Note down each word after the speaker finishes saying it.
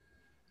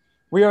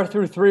We are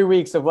through 3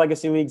 weeks of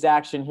Legacy Leagues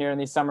action here in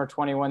the Summer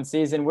 21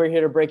 season. We're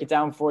here to break it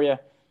down for you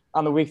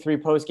on the Week 3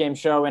 postgame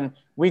show. And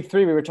Week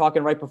 3, we were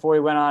talking right before we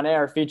went on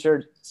air,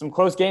 featured some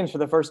close games for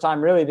the first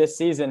time really this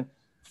season.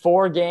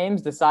 4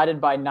 games decided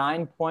by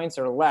 9 points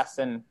or less,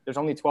 and there's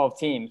only 12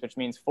 teams, which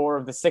means 4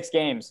 of the 6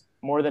 games,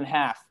 more than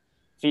half,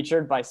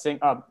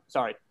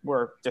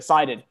 were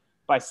decided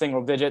by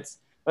single digits.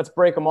 Let's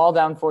break them all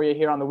down for you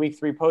here on the Week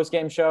 3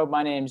 postgame show.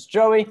 My name's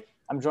Joey.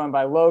 I'm joined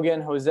by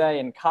Logan, Jose,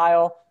 and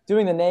Kyle.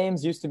 Doing the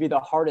names used to be the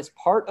hardest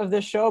part of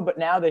this show, but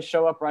now they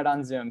show up right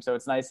on Zoom, so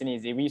it's nice and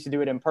easy. We used to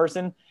do it in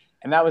person,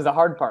 and that was the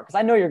hard part because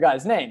I know your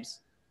guys' names,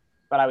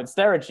 but I would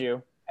stare at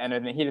you, and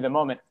in the heat of the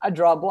moment, I'd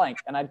draw a blank,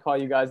 and I'd call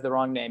you guys the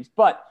wrong names.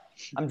 But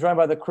I'm joined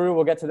by the crew.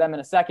 We'll get to them in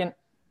a second.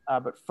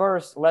 But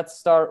first, let's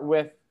start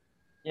with,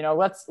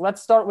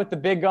 let's start with the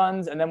big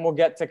guns, and then we'll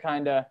get to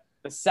kind of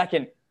the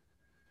second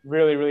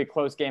really, really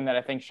close game that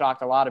I think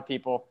shocked a lot of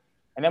people.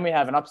 And then we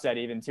have an upset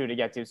even, too, to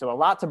get to. So a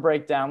lot to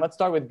break down. Let's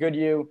start with Good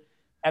U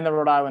and the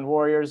Rhode Island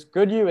Warriors.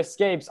 Good U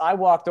escapes. I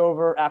walked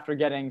over after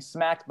getting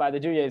smacked by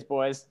the Duyes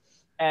boys,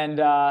 and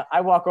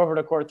I walk over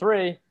to court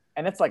 3,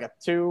 and it's like a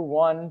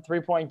 2-1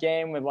 3-point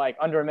game with like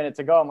under a minute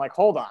to go. I'm like,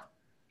 hold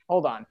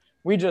on.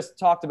 We just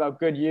talked about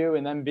Good U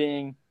and them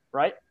being,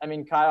 right? I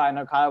mean, I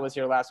know Kyle was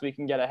here last week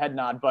and get a head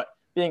nod, but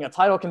being a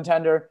title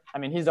contender, I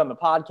mean, he's on the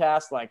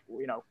podcast, like,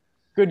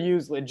 Good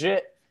U's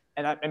legit.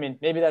 And I mean,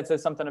 maybe that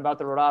says something about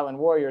the Rhode Island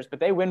Warriors, but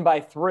they win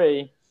by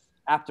 3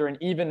 after an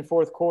even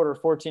fourth quarter,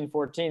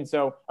 14-14.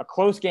 So a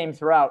close game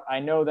throughout. I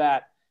know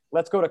that.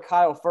 Let's go to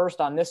Kyle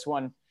first on this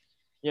one.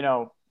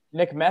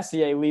 Nick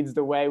Messier leads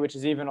the way, which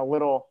is even a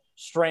little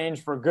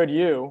strange for Good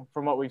U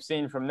from what we've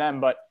seen from them.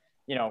 But,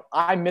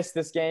 I missed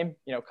this game.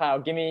 Kyle,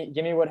 give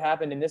me what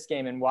happened in this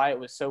game and why it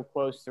was so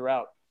close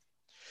throughout.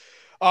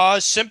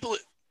 Simply,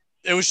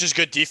 it was just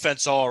good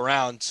defense all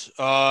around.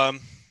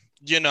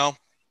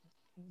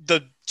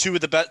 The two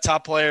of the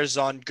top players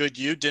on Good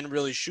U didn't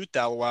really shoot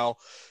that well,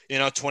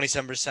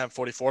 27%,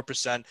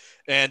 44%.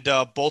 And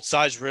both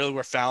sides really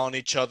were fouling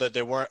each other.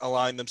 They weren't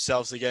allowing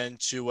themselves to get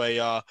into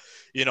a,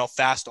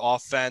 fast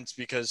offense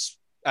because,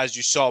 as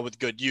you saw with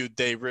Good U,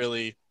 they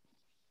really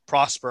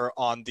prosper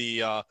on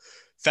the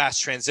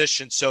fast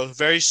transition. So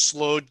very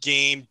slowed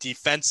game,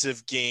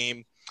 defensive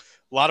game,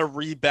 a lot of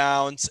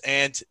rebounds,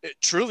 and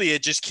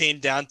it just came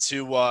down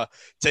to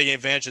taking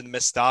advantage of the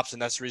missed stops,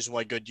 and that's the reason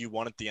why Good U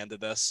won at the end of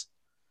this.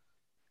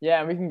 Yeah,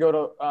 and we can go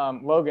to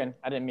Logan.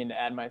 I didn't mean to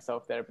add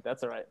myself there, but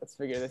that's all right. Let's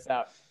figure this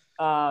out.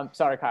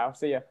 Sorry, Kyle.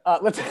 See ya.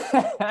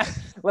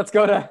 Let's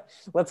go to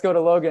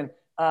Logan.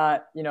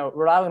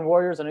 Rhode Island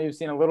Warriors. I know you've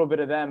seen a little bit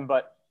of them,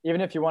 but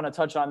even if you want to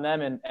touch on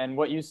them and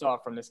what you saw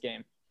from this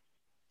game.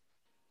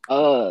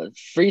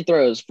 Free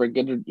throws for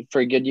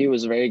Good U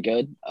was very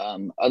good.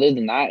 Other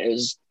than that, it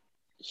was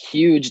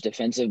huge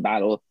defensive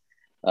battle.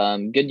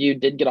 Good U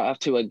did get off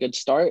to a good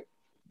start.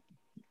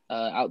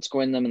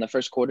 Outscoring them in the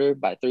first quarter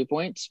by 3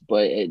 points,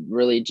 but it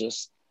really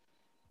just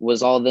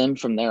was all them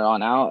from there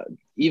on out.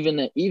 Even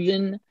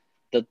in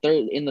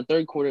the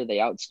third quarter, they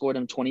outscored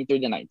them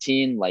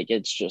 23-19. Like,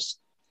 it's just,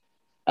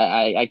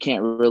 I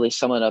can't really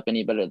sum it up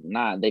any better than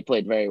that. They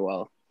played very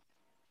well.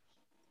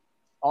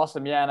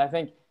 Awesome. Yeah. And I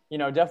think,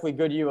 definitely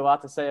Good U, a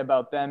lot to say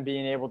about them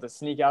being able to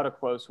sneak out a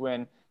close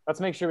win. Let's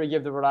make sure we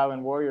give the Rhode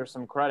Island Warriors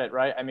some credit,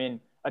 right? I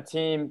mean, a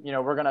team,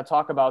 we're going to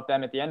talk about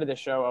them at the end of the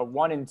show, a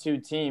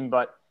 1-2 team,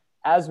 but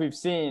as we've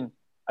seen,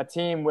 a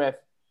team with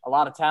a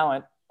lot of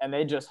talent, and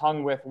they just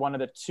hung with one of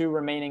the 2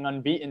 remaining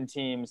unbeaten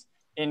teams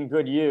in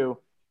Good U.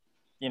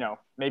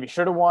 Maybe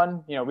should have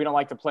won. We don't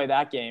like to play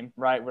that game,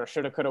 right? Where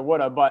shoulda, coulda,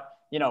 woulda, but,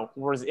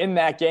 was in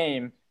that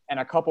game and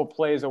a couple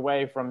plays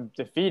away from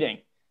defeating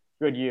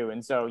Good U.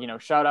 And so,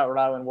 shout out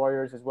Rhode Island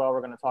Warriors as well.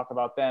 We're going to talk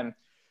about them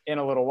in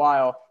a little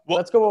while. Well,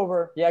 let's go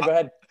over. Yeah, go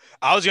ahead.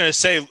 I was going to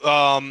say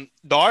the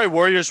RA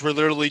Warriors were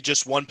literally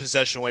just one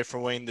possession away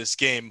from winning this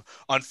game.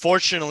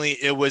 Unfortunately,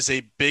 it was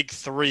a big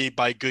 3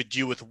 by Good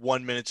U with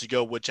 1 minute to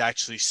go, which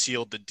actually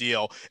sealed the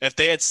deal. If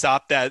they had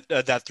stopped that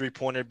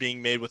 3-pointer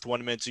being made with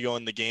 1 minute to go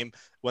in the game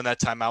when that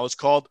timeout was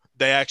called,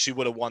 they actually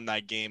would have won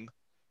that game.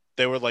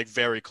 They were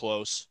very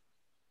close.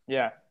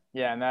 Yeah.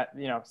 Yeah. And that,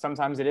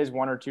 sometimes it is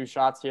 1 or 2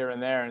 shots here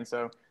and there. And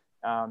so,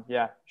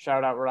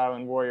 shout out Rhode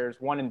Island Warriors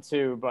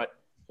 1-2, but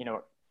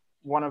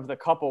one of the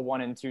couple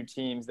 1-2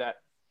 teams that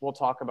we'll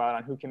talk about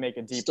on who can make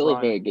a deep Still run.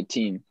 A very good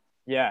team.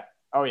 Yeah.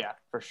 Oh yeah,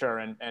 for sure.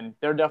 And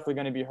they're definitely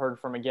going to be heard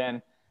from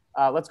again.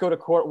 Let's go to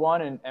court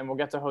 1 and we'll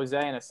get to Jose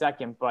in a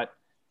second, but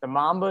the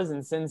Mambas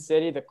in Sin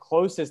City, the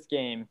closest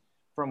game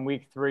from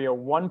week 3, a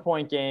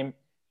 1-point game.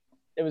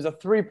 It was a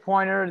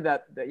 3-pointer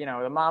that the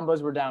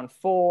Mambas were down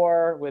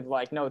 4 with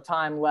no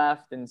time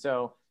left. And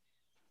so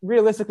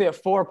realistically a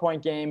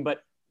 4-point game,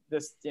 but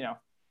this,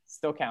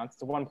 still counts.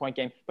 It's a 1-point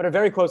game, but a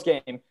very close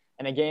game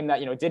and a game that,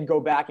 did go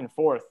back and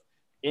forth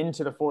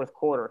into the fourth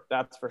quarter.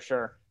 That's for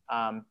sure.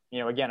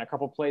 Again, a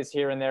couple plays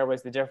here and there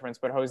was the difference,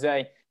 but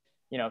Jose,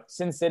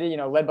 Sin City,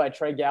 led by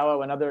Trey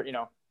Gallo, another,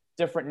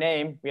 different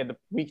name. We had the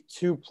week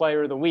 2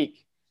 player of the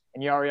week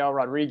and Yariel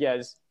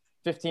Rodriguez,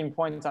 15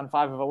 points on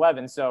 5 of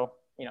 11. So,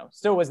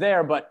 still was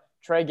there, but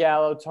Trey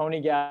Gallo,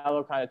 Tony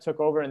Gallo kind of took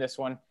over in this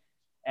one.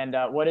 And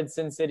what did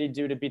Sin City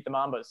do to beat the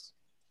Mambas?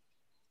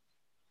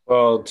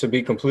 Well, to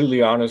be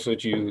completely honest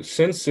with you,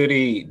 Sin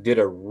City did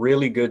a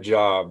really good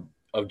job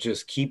of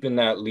just keeping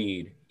that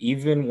lead.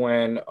 Even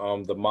when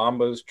the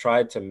Mambas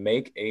tried to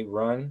make a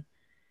run,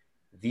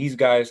 these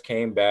guys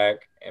came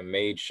back and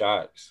made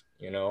shots.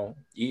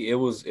 It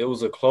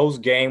was a close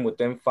game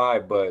within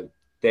five, but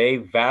they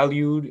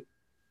valued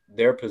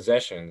their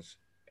possessions.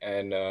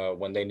 And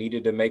when they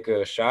needed to make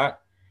a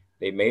shot,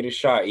 they made a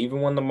shot.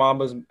 Even when the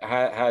Mambas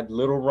had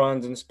little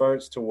runs and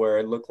spurts to where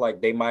it looked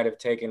like they might have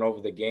taken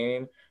over the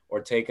game or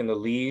taken the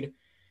lead,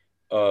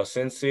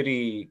 Sin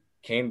City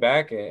came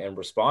back and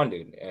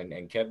responded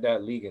and kept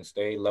that league and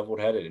stayed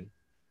level-headed.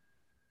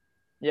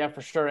 Yeah,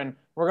 for sure. And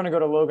we're gonna go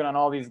to Logan on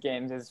all these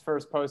games. His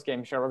first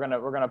post-game show.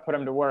 We're gonna put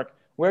him to work.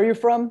 Where are you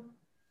from?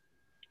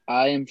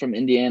 I am from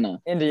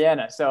Indiana.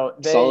 Indiana. So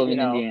Sullivan,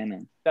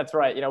 Indiana. That's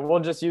right. We'll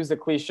just use the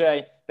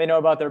cliche. They know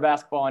about their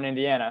basketball in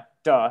Indiana.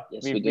 Duh.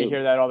 Yes, we do.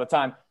 hear that all the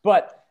time.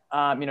 But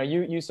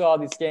you saw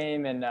this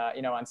game and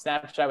on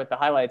Snapchat with the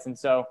highlights, and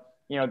so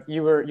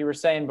you were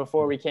saying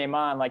before we came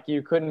on, like,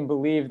 you couldn't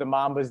believe the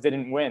Mambas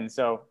didn't win.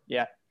 So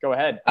yeah, go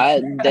ahead.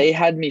 They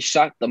had me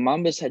shocked. The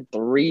Mambas had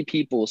 3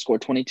 people score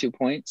 22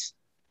 points,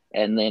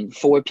 and then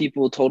 4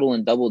 people total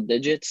in double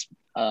digits.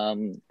 I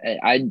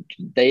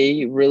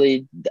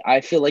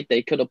feel like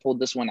they could have pulled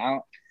this one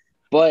out,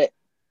 but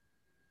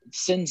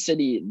Sin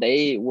City,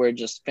 they were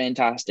just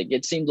fantastic.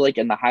 It seemed like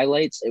in the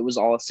highlights, it was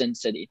all Sin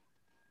City.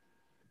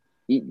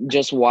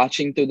 Just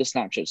watching through the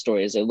Snapchat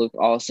stories, it looked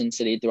all Sin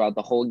City throughout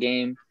the whole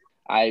game.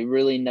 I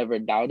really never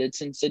doubted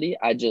Sin City.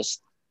 The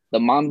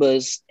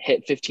Mambas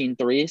hit 15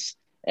 threes,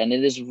 and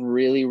it is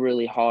really,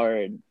 really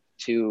hard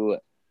to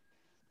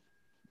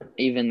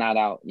even that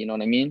out. You know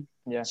what I mean?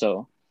 Yeah.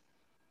 So,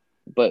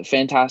 but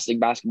fantastic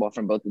basketball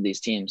from both of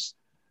these teams.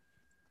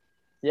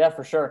 Yeah,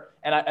 for sure.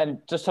 And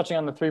just touching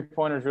on the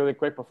 3-pointers really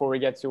quick before we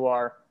get to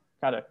our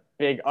kind of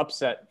big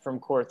upset from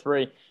Core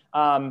 3.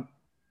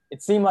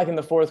 It seemed like in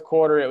the fourth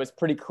quarter it was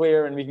pretty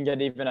clear, and we can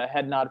get even a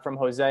head nod from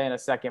Jose in a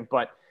second,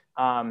 but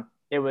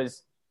it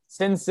was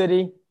Sin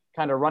City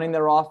kind of running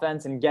their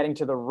offense and getting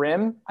to the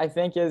rim, I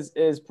think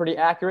is pretty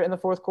accurate in the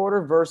fourth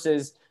quarter,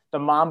 versus the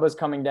Mambas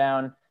coming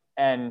down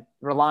and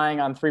relying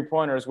on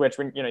 3-pointers, which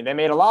they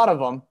made a lot of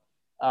them,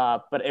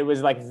 but it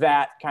was like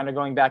that kind of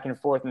going back and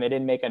forth, and they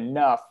didn't make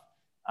enough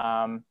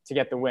to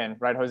get the win,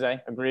 right, Jose?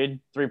 Agreed?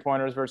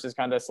 3-pointers versus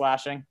kind of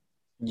slashing?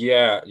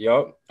 Yeah,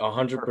 yep,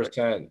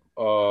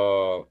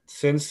 100%.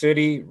 Sin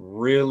City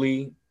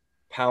really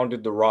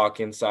pounded the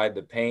rock inside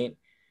the paint,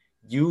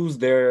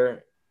 used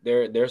their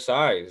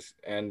size,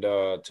 and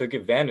took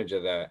advantage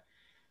of that.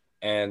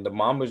 And the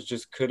Mambas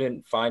just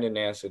couldn't find an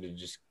answer to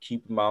just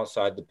keep them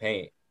outside the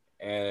paint.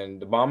 And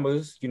the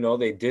Mambas,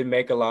 they did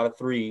make a lot of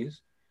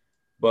threes,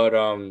 but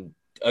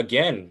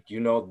again,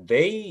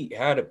 they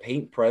had a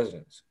paint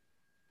presence,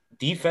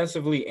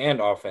 defensively and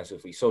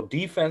offensively. So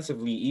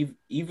defensively,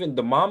 even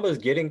the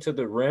Mambas getting to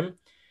the rim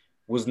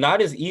was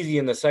not as easy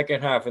in the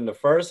second half. In the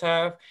first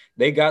half,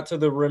 they got to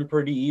the rim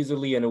pretty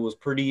easily, and it was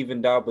pretty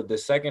evened out. But the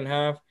second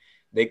half,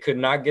 they could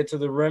not get to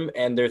the rim,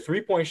 and their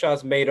 3-point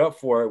shots made up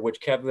for it,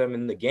 which kept them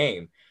in the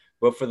game.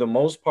 But for the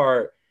most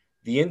part,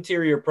 the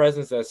interior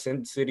presence that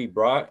Sin City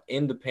brought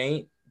in the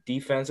paint,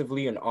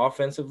 defensively and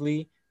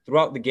offensively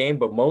throughout the game,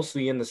 but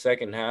mostly in the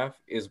second half,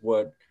 is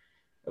what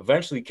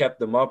eventually kept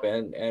them up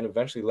and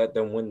eventually let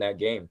them win that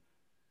game.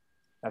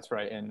 That's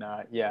right. And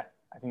I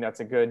think that's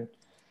a good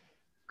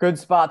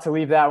spot to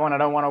leave that one. I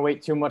don't want to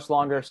wait too much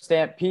longer.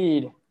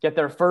 Stampede get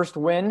their first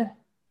win,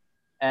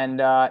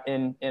 and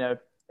in a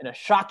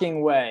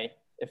shocking way,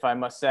 if I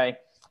must say,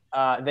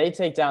 they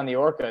take down the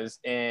Orcas.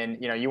 And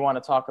you want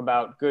to talk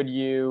about Good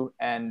U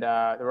and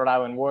the Rhode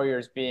Island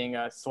Warriors being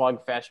a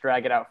slugfest,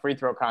 drag it out free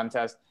throw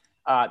contest.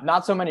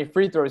 Not so many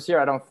free throws here,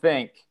 I don't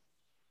think.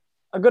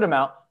 A good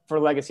amount for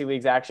Legacy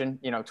League's action,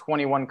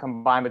 21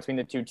 combined between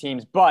the two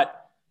teams,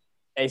 but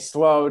a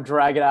slow,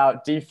 drag it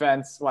out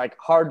defense, like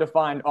hard to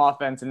find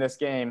offense in this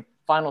game.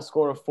 Final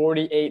score of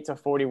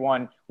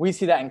 48-41. We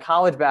see that in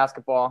college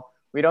basketball.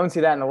 We don't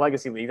see that in the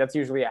Legacy League. That's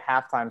usually a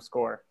halftime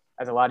score,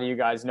 as a lot of you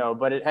guys know.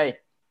 But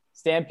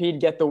Stampede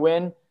get the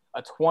win,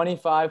 a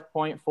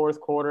 25-point fourth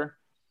quarter,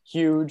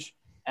 huge.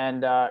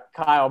 And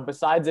Kyle,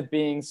 besides it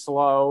being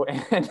slow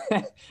and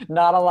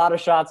not a lot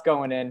of shots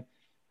going in,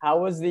 how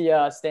was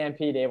the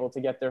Stampede able to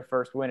get their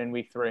first win in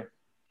week 3?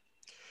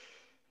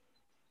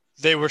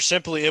 They were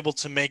simply able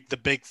to make the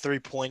big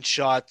 3-point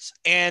shots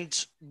and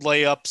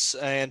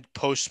layups and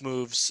post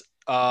moves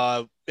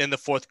in the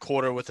fourth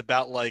quarter with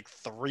about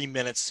 3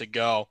 minutes to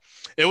go.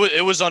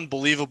 It was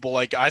unbelievable.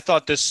 I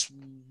thought this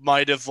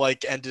might have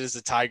ended as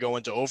a tie go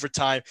into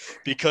overtime,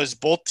 because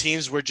both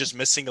teams were just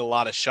missing a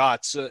lot of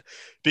shots.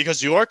 Because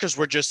the Orcas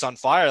were just on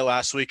fire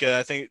last week.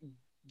 I think,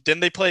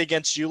 didn't they play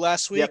against you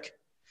last week?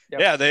 Yep.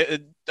 Yeah, they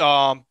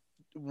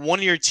one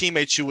of your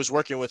teammates who was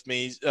working with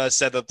me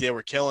said that they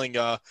were killing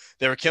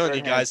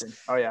you guys.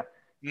 Oh yeah.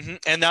 Mm-hmm.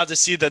 And now to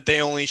see that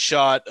they only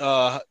shot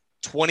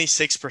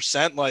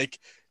 26%,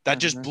 that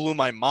just blew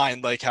my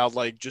mind. How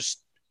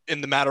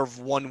in the matter of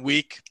 1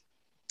 week,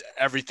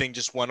 everything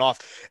just went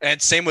off.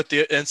 And same with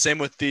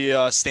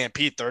the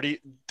Stampede 30.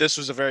 This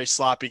was a very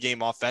sloppy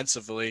game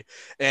offensively,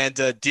 and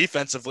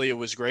defensively it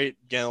was great,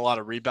 getting a lot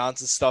of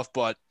rebounds and stuff.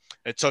 But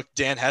it took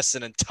Dan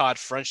Heston and Todd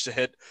French to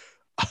hit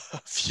a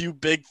few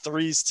big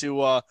threes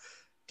to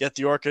get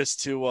the Orcas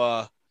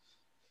to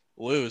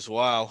lose.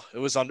 Wow, it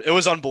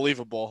was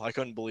unbelievable. I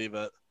couldn't believe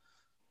it.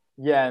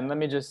 Yeah, and let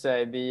me just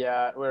say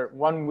we're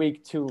 1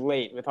 week too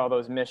late with all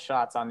those missed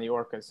shots on the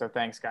Orcas. So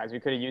thanks, guys. We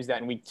could have used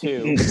that in week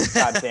 2.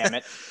 God damn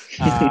it,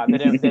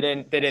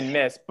 they didn't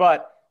miss.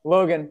 But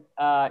Logan,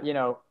 I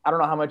don't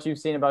know how much you've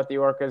seen about the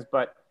Orcas,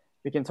 but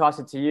we can toss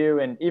it to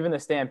you. And even the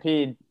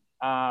Stampede,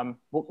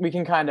 we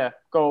can kind of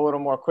go a little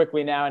more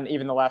quickly now, and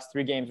even the last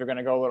 3 games are going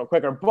to go a little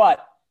quicker.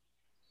 But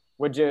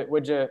what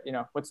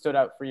stood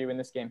out for you in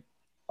this game?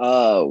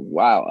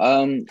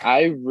 Wow.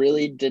 I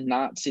really did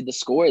not see the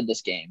score of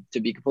this game. To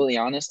be completely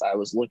honest, I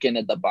was looking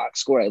at the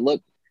box score. I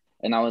looked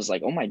and I was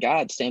like, oh my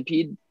God,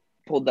 Stampede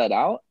pulled that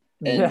out.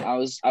 And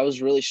Yeah. I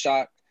was really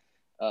shocked.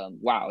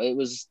 Wow. It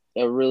was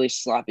a really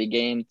sloppy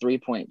game.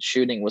 3-point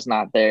shooting was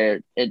not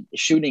there.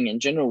 Shooting in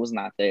general was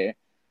not there.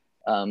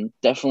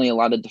 Definitely a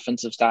lot of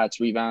defensive stats,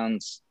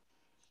 rebounds,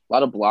 a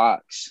lot of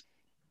blocks.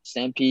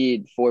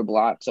 Stampede, 4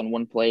 blocks on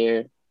 1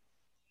 player.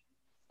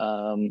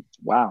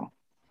 Wow.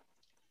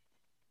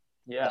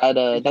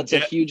 Yeah, That's a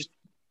huge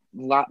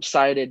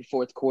lopsided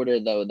fourth quarter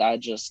though.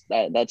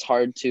 That's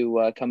hard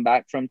to come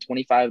back from.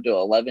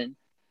 25-11.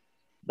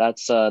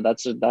 That's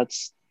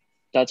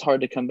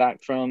hard to come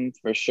back from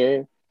for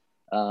sure.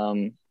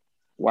 Wow,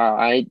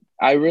 I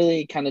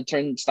really kind of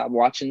stopped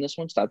watching this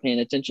one, stopped paying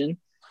attention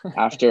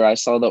after I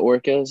saw the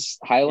Orcas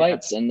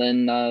highlights, and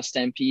then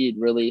Stampede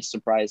really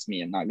surprised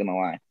me. I'm not gonna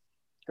lie.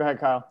 Go ahead,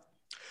 Kyle.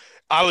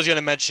 I was going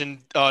to mention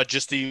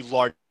just the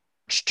large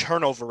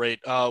turnover rate.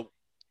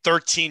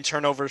 13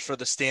 turnovers for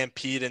the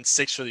Stampede and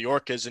 6 for the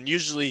Orcas. And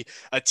usually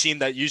a team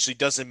that usually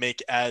doesn't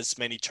make as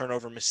many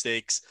turnover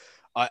mistakes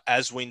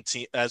as one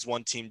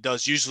team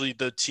does. Usually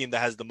the team that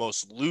has the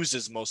most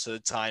loses most of the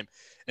time.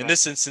 In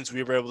this instance,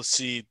 we were able to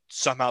see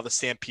somehow the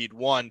Stampede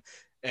won,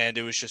 and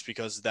it was just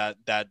because of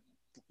that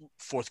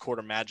fourth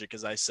quarter magic,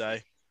 as I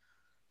say.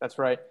 That's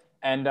right.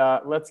 And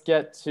let's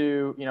get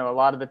to, a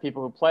lot of the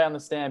people who play on the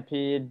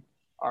Stampede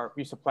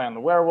used to play on the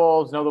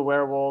Werewolves, know the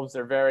Werewolves.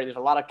 There's a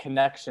lot of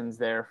connections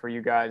there for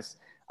you guys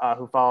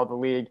who follow the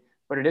league.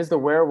 But it is the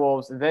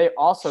Werewolves. They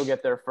also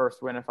get their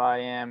first win, if I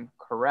am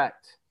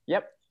correct.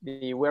 Yep,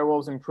 the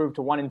Werewolves improved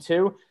to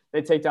 1-2.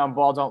 They take down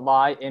Ball Don't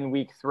Lie in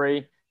week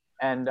 3.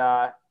 And,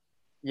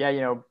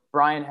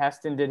 Brian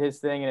Heston did his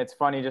thing. And it's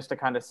funny, just to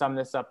kind of sum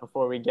this up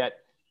before we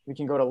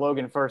can go to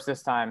Logan first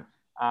this time.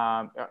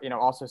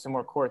 Also some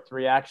more court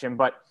 3 action.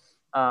 But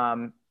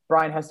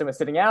Brian Heston was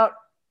sitting out,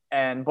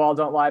 and Ball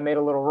Don't Lie made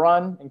a little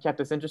run and kept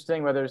us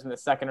interesting, whether it's in the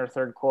second or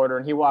third quarter.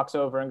 And he walks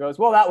over and goes,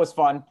 well, that was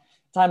fun.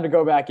 Time to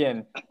go back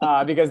in,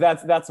 because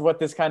that's what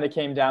this kind of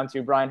came down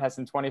to. Brian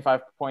Heston,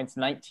 25 points,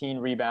 19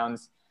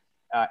 rebounds,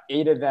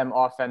 8 of them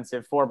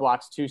offensive, 4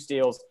 blocks, 2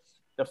 steals,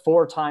 the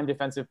 4-time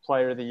defensive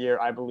player of the year,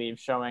 I believe,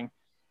 showing,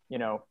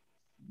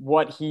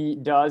 what he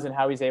does and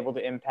how he's able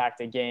to impact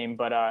a game.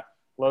 But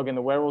Logan,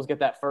 the Werewolves get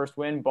that first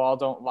win. Ball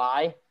Don't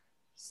Lie,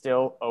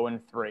 still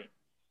 0-3.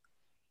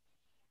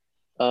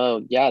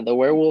 Yeah, the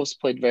Werewolves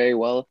played very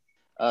well.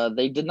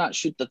 They did not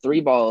shoot the 3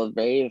 ball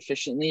very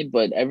efficiently,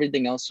 but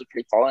everything else was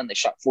pretty solid. They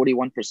shot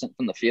 41%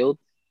 from the field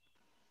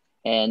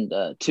and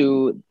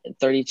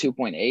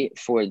 32.8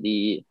 for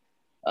the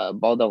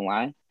Ball Don't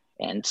Lie.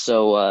 And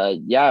so,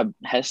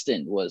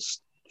 Heston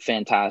was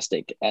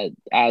fantastic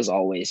as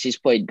always. He's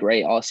played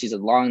great all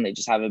season long. They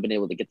just haven't been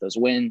able to get those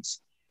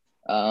wins.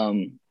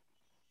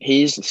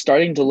 He's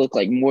starting to look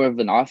like more of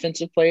an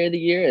offensive player of the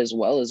year as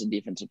well as a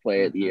defensive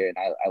player of the year. And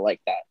I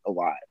like that a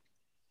lot.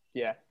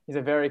 Yeah, he's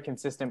a very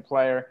consistent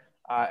player.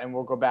 And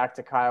we'll go back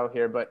to Kyle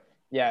here. But,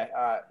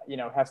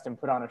 Heston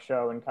put on a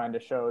show and kind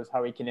of shows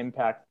how he can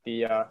impact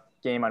the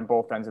game on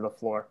both ends of the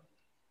floor.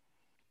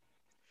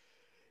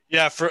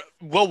 Yeah, for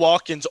Will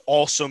Watkins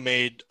also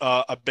made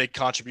a big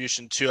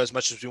contribution too. As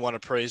much as we want to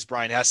praise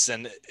Brian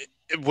Heston,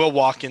 Will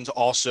Watkins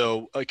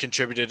also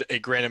contributed a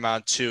great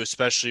amount too,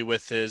 especially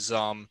with his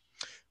 4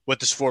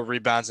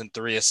 rebounds and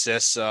 3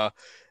 assists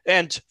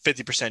and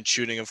 50%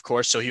 shooting, of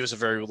course. So he was a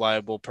very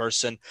reliable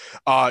person.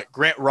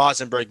 Grant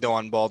Rosenberg, though,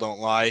 on Ball Don't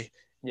Lie.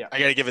 Yeah, I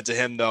got to give it to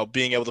him, though,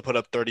 being able to put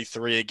up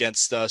 33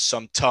 against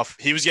some tough –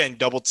 he was getting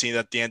double-teamed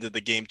at the end of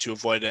the game to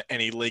avoid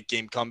any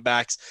late-game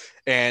comebacks.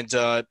 And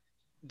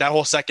that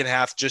whole second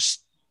half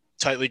just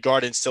tightly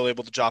guarded and still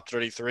able to drop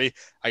 33.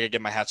 I got to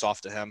give my hats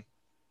off to him.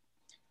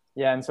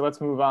 Yeah, and so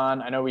let's move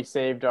on. I know we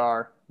saved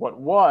what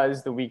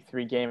was the week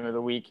 3 game of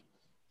the week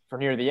for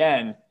near the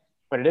end,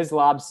 but it is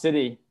Lob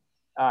City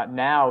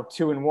now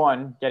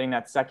 2-1, getting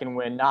that second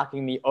win,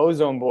 knocking the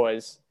Ozone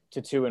Boys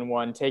to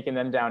 2-1, taking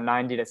them down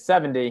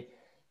 90-70.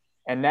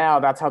 And now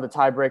that's how the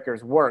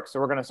tiebreakers work. So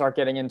we're going to start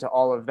getting into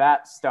all of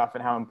that stuff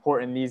and how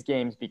important these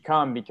games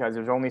become, because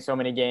there's only so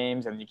many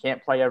games and you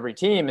can't play every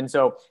team. And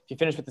so if you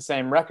finish with the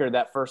same record,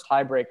 that first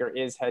tiebreaker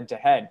is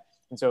head-to-head.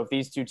 And so if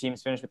these two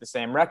teams finish with the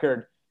same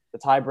record, the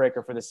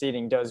tiebreaker for the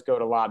seeding does go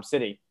to Lob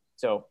City.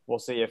 So we'll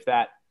see if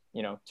that,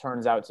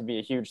 turns out to be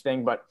a huge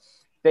thing. But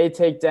they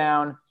take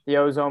down the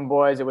Ozone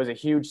Boys. It was a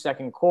huge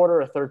second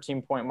quarter, a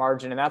 13-point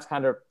margin. And that's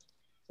kind of,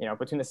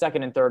 between the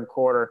second and third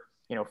quarter,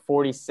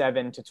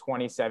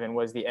 47-27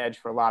 was the edge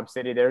for Lob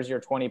City. There's your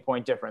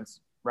 20-point difference,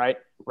 right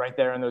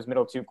there in those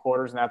middle two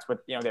quarters. And that's what,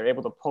 they're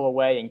able to pull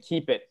away and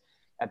keep it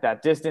at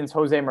that distance.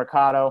 Jose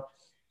Mercado,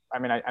 I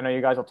mean, I know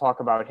you guys will talk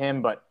about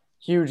him, but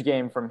huge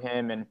game from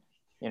him, and,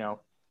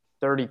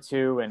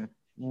 32 and,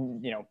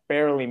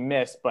 barely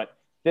missed. But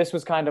this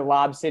was kind of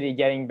Lob City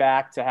getting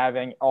back to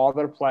having all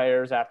their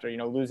players after,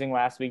 losing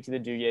last week to the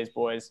Duyes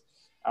boys.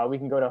 We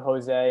can go to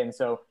Jose. And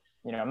so,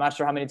 I'm not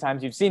sure how many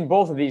times you've seen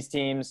both of these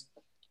teams.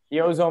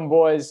 The Ozone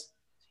Boys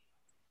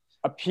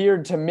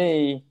appeared to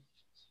me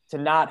to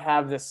not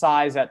have the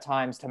size at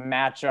times to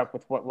match up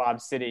with what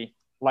Lob City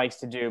likes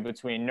to do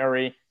between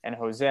Nuri and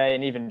Jose,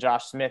 and even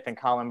Josh Smith and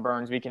Colin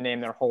Burns. We can name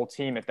their whole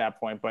team at that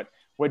point. But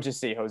what'd you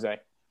see, Jose?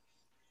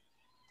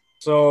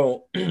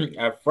 So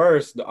at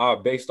first,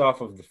 based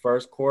off of the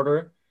first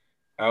quarter,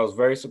 I was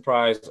very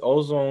surprised.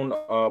 Ozone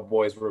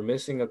boys were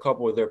missing a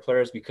couple of their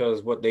players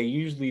because what they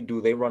usually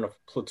do, they run a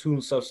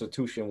platoon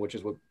substitution, which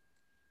is what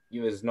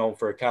is known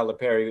for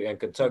Calipari and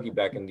Kentucky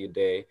back in the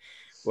day,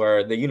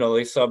 where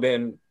they sub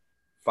in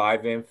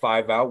 5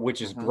 out,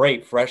 which is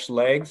great, fresh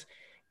legs,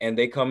 and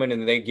they come in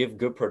and they give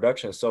good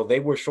production. So they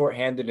were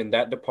shorthanded in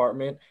that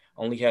department,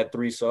 only had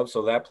 3 subs,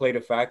 so that played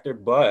a factor.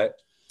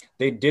 But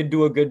they did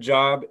do a good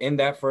job in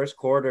that first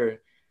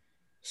quarter,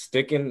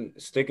 sticking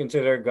to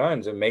their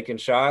guns and making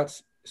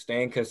shots,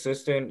 staying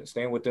consistent,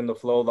 staying within the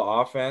flow of the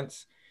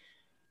offense.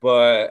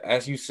 But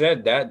as you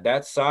said,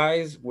 that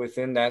size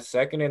within that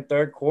second and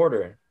third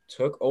quarter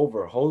took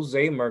over.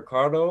 Jose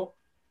Mercado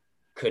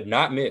could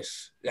not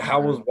miss. I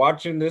was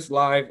watching this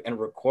live and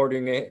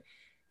recording it.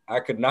 I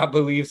could not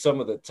believe some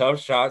of the tough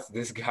shots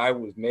this guy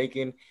was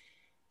making.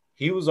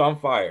 He was on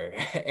fire.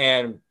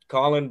 And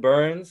Colin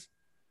Burns,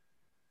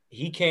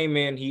 he came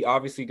in. He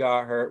obviously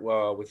got hurt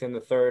within the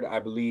third, I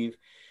believe.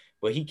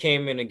 But he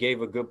came in and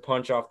gave a good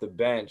punch off the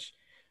bench.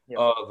 Yep.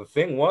 The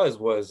thing was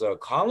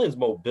Colin's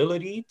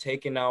mobility,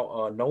 taking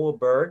out Noah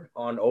Berg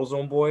on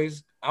Ozone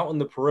Boys out in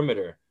the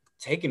perimeter,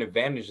 taking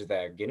advantage of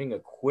that, getting a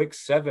quick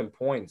 7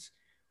 points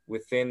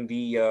within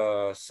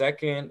the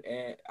second,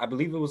 I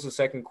believe it was the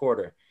second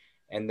quarter.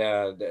 And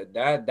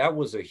that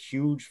was a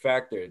huge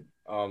factor,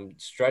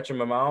 stretching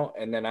them out.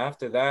 And then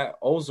after that,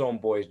 Ozone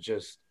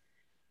Boys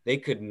they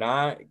could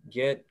not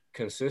get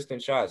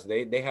consistent shots.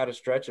 They had a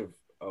stretch of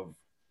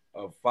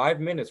 5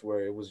 minutes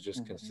where it was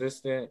just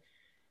consistent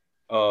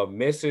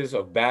misses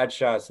of bad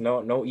shots,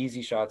 no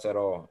easy shots at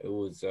all. It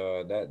was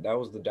that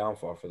was the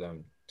downfall for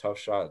them. Tough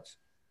shots.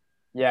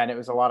 Yeah, and it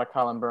was a lot of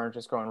Colin Burns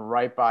just going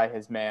right by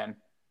his man,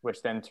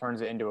 which then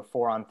turns it into a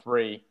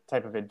 4-on-3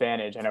 type of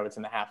advantage. I know it's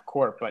in the half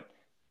court, but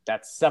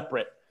that's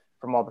separate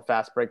from all the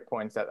fast break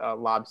points that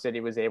Lob City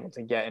was able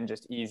to get, and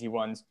just easy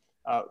ones.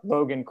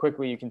 Logan,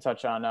 quickly, you can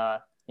touch on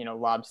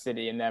Lob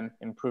City and them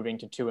improving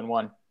to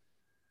 2-1.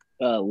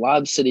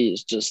 Lob City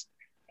is just,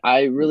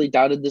 I really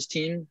doubted this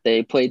team.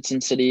 They played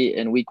Sin City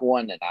in week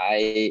 1, and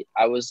I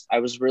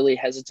was really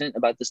hesitant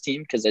about this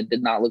team because it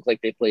did not look like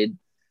they played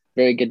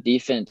very good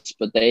defense,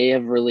 but they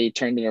have really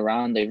turned it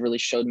around. They've really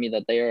showed me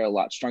that they are a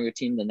lot stronger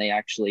team than they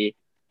actually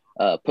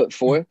put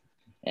forth.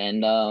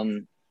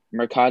 And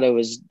Mercado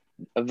is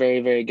a very,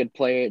 very good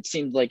player. It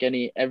seemed like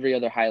every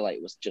other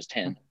highlight was just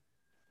him,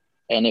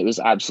 and it was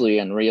absolutely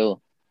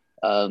unreal.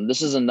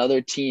 This is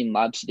another team.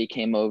 Lob City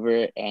came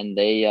over and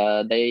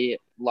they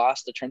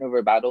lost the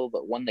turnover battle,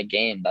 but won the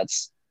game.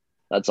 That's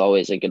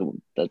always a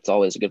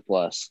good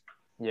plus.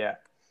 Yeah,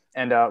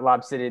 and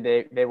Lob City,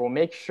 they will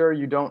make sure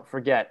you don't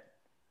forget.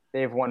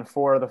 They've won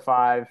 4 of the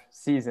 5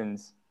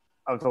 seasons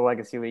of the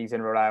Legacy Leagues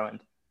in Rhode Island,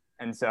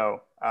 and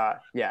so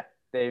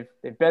they've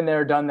been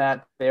there, done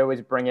that. They always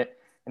bring it,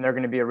 and they're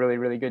going to be a really,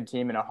 really good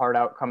team and a hard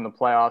outcome in the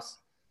playoffs.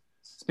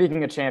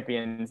 Speaking of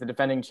champions, the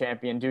defending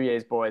champion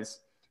Duyes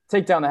boys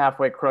take down the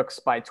Halfway Crooks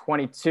by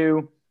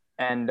 22,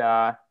 and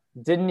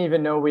didn't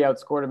even know we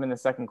outscored them in the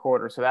second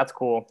quarter, so that's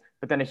cool.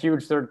 But then a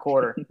huge third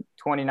quarter,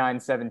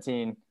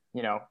 29-17,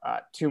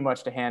 too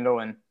much to handle.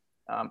 And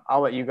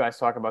I'll let you guys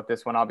talk about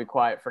this one. I'll be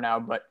quiet for now.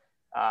 But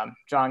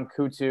John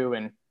Kutu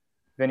and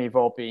Vinny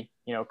Volpe,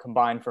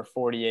 combined for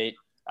 48.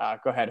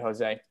 Go ahead,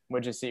 Jose.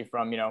 What'd you see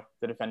from,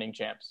 the defending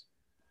champs?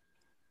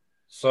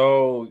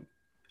 So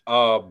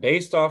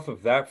based off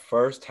of that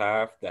first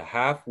half, the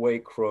Halfway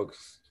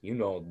Crooks,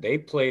 they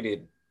played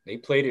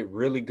it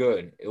really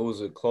good. It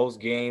was a close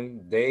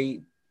game.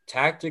 They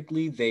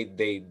tactically,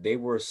 they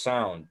were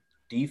sound.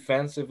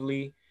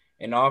 Defensively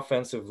and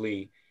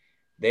offensively,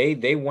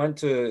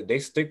 they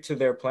stick to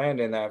their plan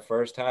in that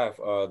first half.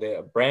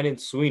 Brandon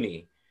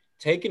Sweeney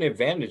taking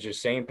advantage of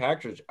St.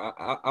 Patrick's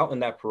out in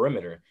that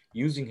perimeter,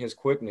 using his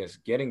quickness,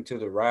 getting to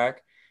the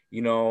rack,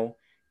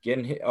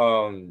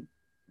 getting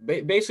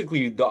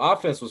basically the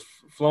offense was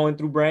flowing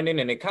through Brandon,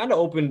 and it kind of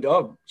opened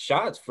up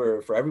shots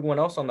for everyone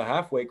else on the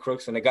Halfway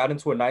Crooks, and it got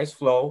into a nice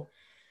flow.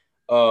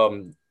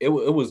 It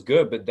was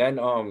good, but then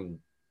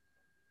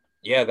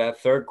Yeah, that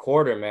third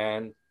quarter,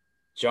 man.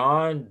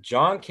 John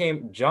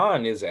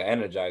is an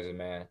energizer,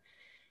 man.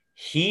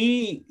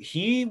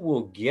 He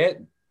will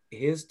get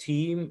his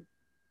team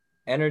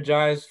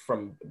energized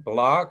from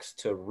blocks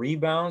to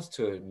rebounds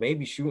to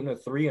maybe shooting a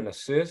three and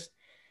assist.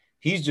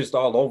 He's just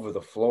all over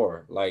the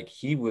floor. Like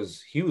he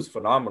was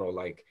phenomenal.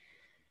 Like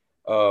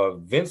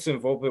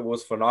Vincent Volpe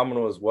was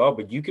phenomenal as well,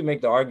 but you can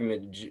make the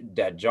argument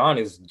that John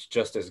is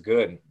just as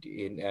good.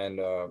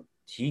 And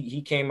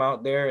he came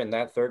out there in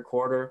that third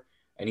quarter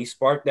and he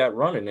sparked that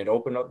run and it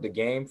opened up the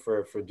game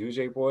for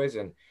DJ boys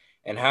and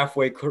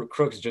halfway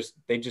Crooks just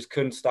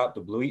couldn't stop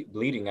the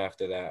bleeding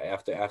after that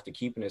after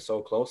keeping it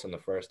so close in the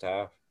first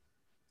half.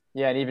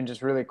 Yeah, and even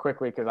just really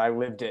quickly, because I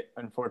lived it,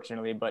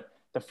 unfortunately, but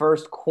the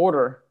first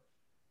quarter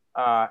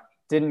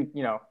didn't,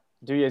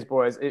 Duyer's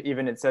boys,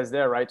 even it says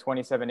there, right,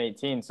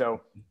 27-18.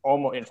 So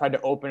almost it tried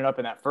to open it up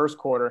in that first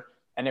quarter,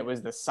 and it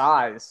was the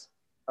size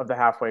of the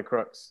halfway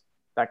Crooks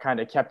that kind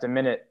of kept a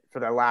minute for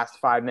the last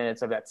 5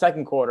 minutes of that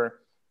second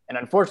quarter. And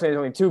unfortunately, there's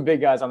only two big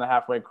guys on the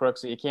halfway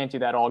Crooks, so you can't do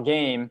that all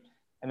game.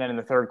 And then in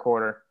the third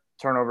quarter,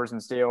 turnovers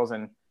and steals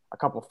and a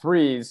couple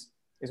threes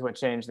is what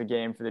changed the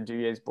game for the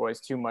Duyer's boys.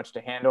 Too much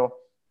to handle.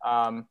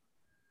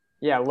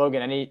 Yeah,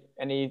 Logan,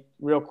 any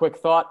real quick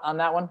thought on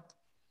that one?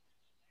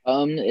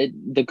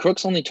 The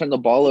Crooks only turned the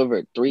ball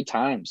over 3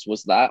 times.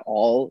 Was that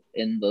all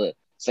in the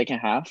second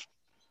half?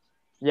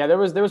 Yeah, there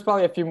was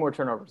probably a few more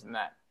turnovers than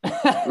that.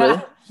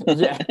 Really?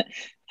 Yeah.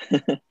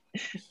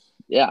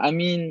 Yeah, I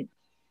mean,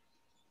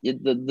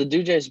 the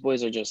DJ's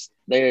boys are just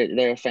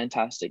they're a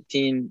fantastic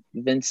team.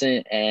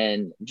 Vincent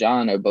and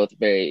John are both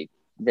very,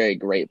 very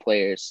great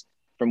players.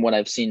 From what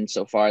I've seen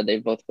so far,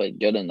 they've both played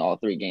good in all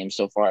 3 games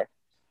so far.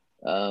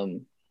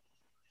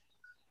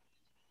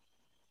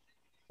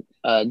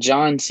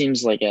 John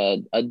seems like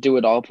a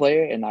do-it-all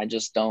player, and I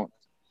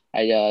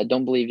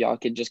don't believe y'all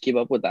could just keep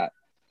up with that.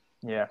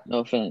 Yeah. No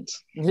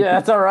offense. Yeah,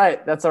 that's all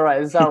right. That's all right.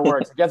 This is how it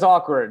works. It gets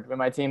awkward when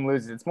my team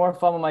loses. It's more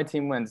fun when my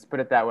team wins, put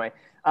it that way.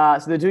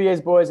 So the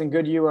Duyer's boys and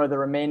Goodyear are the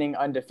remaining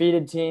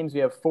undefeated teams. We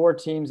have 4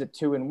 teams at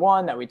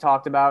 2-1 that we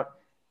talked about,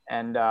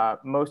 and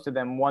most of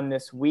them won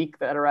this week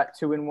that are at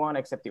 2-1,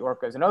 except the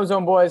Orcas and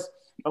Ozone boys.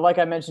 But like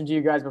I mentioned to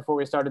you guys before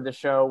we started the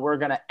show, we're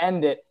going to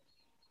end it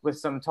with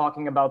some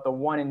talking about the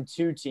 1 and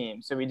 2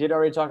 teams. So we did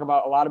already talk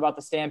about a lot about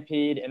the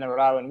Stampede and the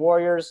Rhode Island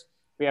Warriors.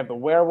 We have the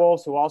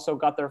Werewolves, who also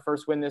got their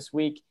first win this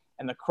week,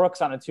 and the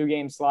Crooks on a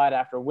 2-game slide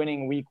after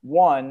winning week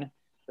 1,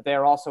 but they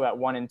are also at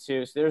 1 and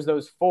 2. So there's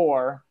those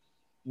 4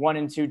 1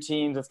 and 2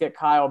 teams. Let's get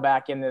Kyle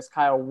back in this.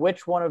 Kyle,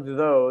 which one of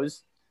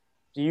those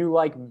do you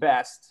like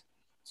best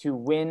to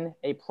win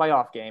a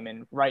playoff game?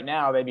 And right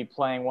now they'd be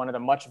playing one of the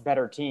much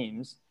better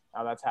teams.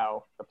 Now that's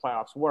how the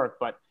playoffs work,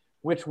 but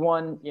which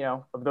one,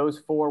 of those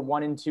 4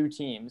 1 and 2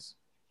 teams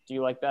do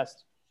you like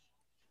best?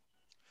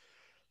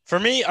 For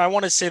me, I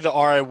want to say the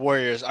RI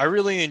Warriors. I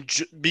really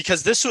enjoy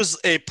because this was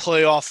a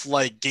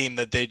playoff-like game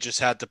that they just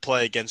had to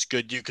play against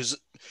Goodyear because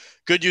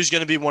Goodyear is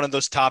going to be one of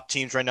those top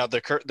teams right now.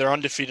 They're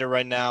undefeated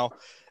right now,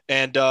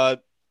 and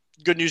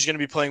Goodyear is going to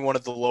be playing one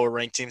of the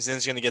lower-ranked teams. And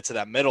it's going to get to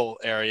that middle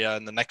area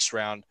in the next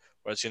round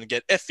where it's going to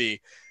get iffy.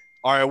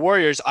 RI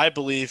Warriors, I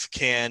believe,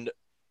 can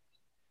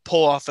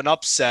pull off an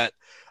upset.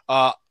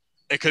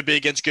 It could be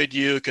against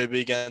Goodyear, it could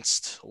be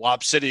against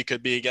Lob City, it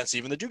could be against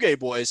even the Duguay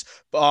boys.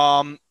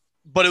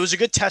 But it was a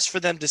good test for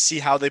them to see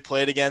how they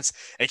played against.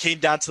 It came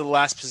down to the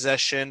last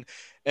possession,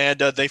 and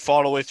they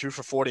fought all the way through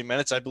for 40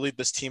 minutes. I believe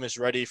this team is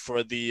ready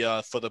for the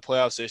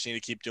playoffs. They just need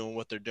to keep doing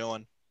what they're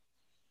doing.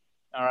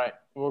 All right,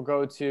 we'll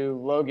go to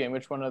Logan.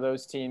 Which one of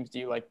those teams do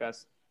you like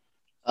best?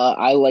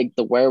 I like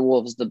the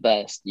Werewolves the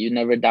best. You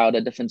never doubt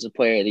a defensive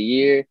player of the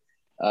year.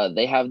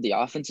 They have the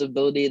offensive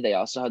ability. They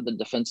also have the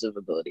defensive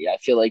ability. I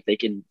feel like they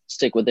can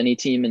stick with any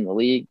team in the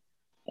league.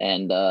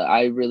 And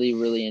I really,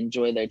 really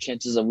enjoy their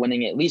chances of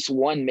winning at least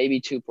 1, maybe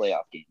 2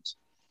 playoff games.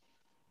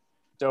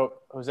 So,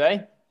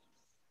 Jose?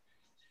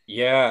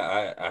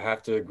 Yeah, I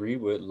have to agree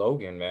with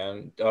Logan,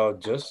 man.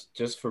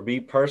 Just for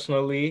me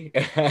personally,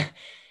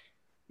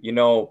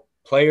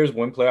 players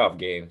win playoff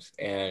games.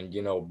 And,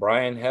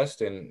 Brian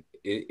Heston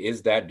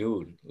is that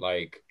dude.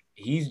 Like,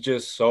 he's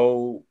just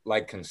so,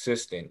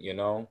 consistent,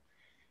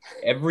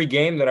 Every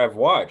game that I've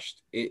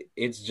watched,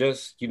 it's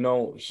just,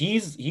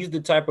 he's the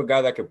type of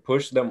guy that could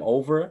push them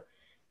over.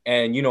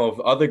 And, if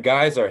other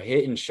guys are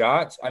hitting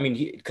shots, I mean,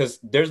 because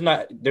there's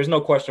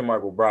no question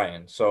mark with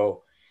Brian.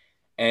 So,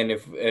 and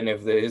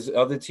if his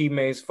other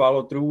teammates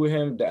follow through with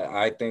him, that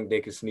I think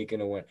they could sneak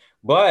in a win.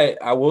 But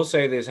I will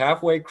say this: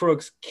 halfway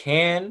Crooks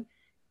can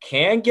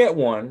get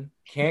one.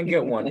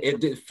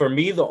 For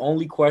me, the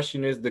only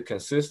question is the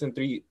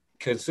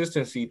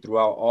consistency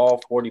throughout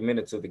all 40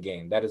 minutes of the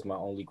game. That is my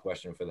only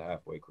question for the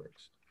halfway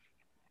Crooks.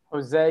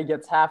 Jose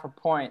gets half a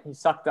point. He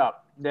sucked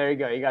up. There you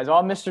go. You guys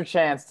all missed your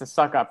chance to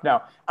suck up.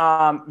 No,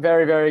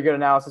 very, very good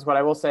analysis. What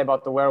I will say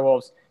about the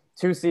Werewolves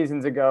 2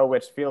 seasons ago,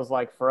 which feels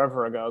like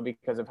forever ago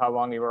because of how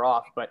long we were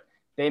off, but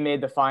they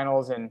made the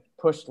finals and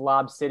pushed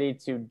Lob City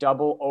to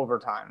double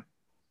overtime.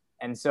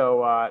 And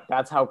so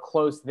that's how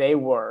close they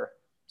were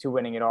to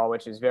winning it all,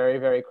 which is very,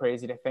 very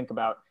crazy to think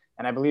about.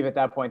 And I believe at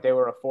that point they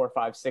were a 4,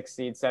 5, 6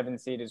 seed, 7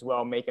 seed as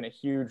well, making a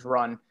huge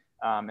run.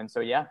 And so,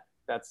 yeah,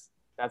 that's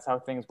how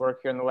things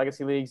work here in the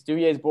Legacy Leagues.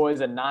 Duvier's boys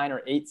a 9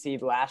 or 8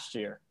 seed last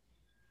year,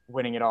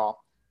 winning it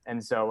all.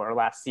 And so, or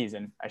last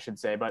season, I should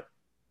say. But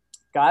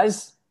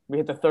guys, we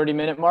hit the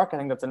 30-minute mark. I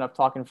think that's enough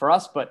talking for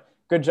us, but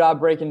good job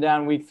breaking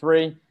down week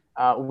 3.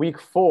 Week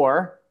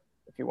 4,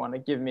 if you want to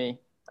give me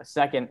a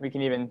second, we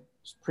can even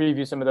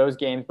preview some of those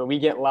games, but we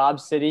get Lob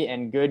City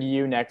and Good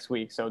U next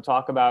week. So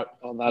talk about,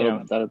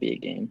 that'll be a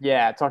game.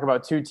 Yeah. Talk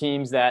about 2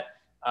 teams that,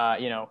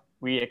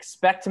 we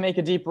expect to make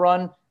a deep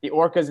run. The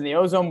Orcas and the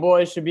Ozone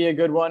Boys should be a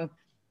good one.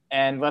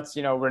 And let's,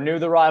 renew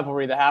the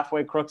rivalry. The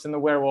Halfway Crooks and the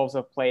Werewolves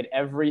have played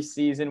every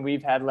season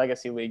we've had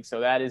Legacy League. So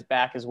that is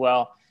back as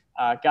well.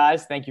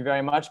 Guys, thank you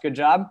very much. Good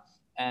job.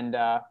 And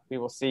we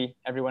will see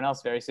everyone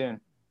else very soon.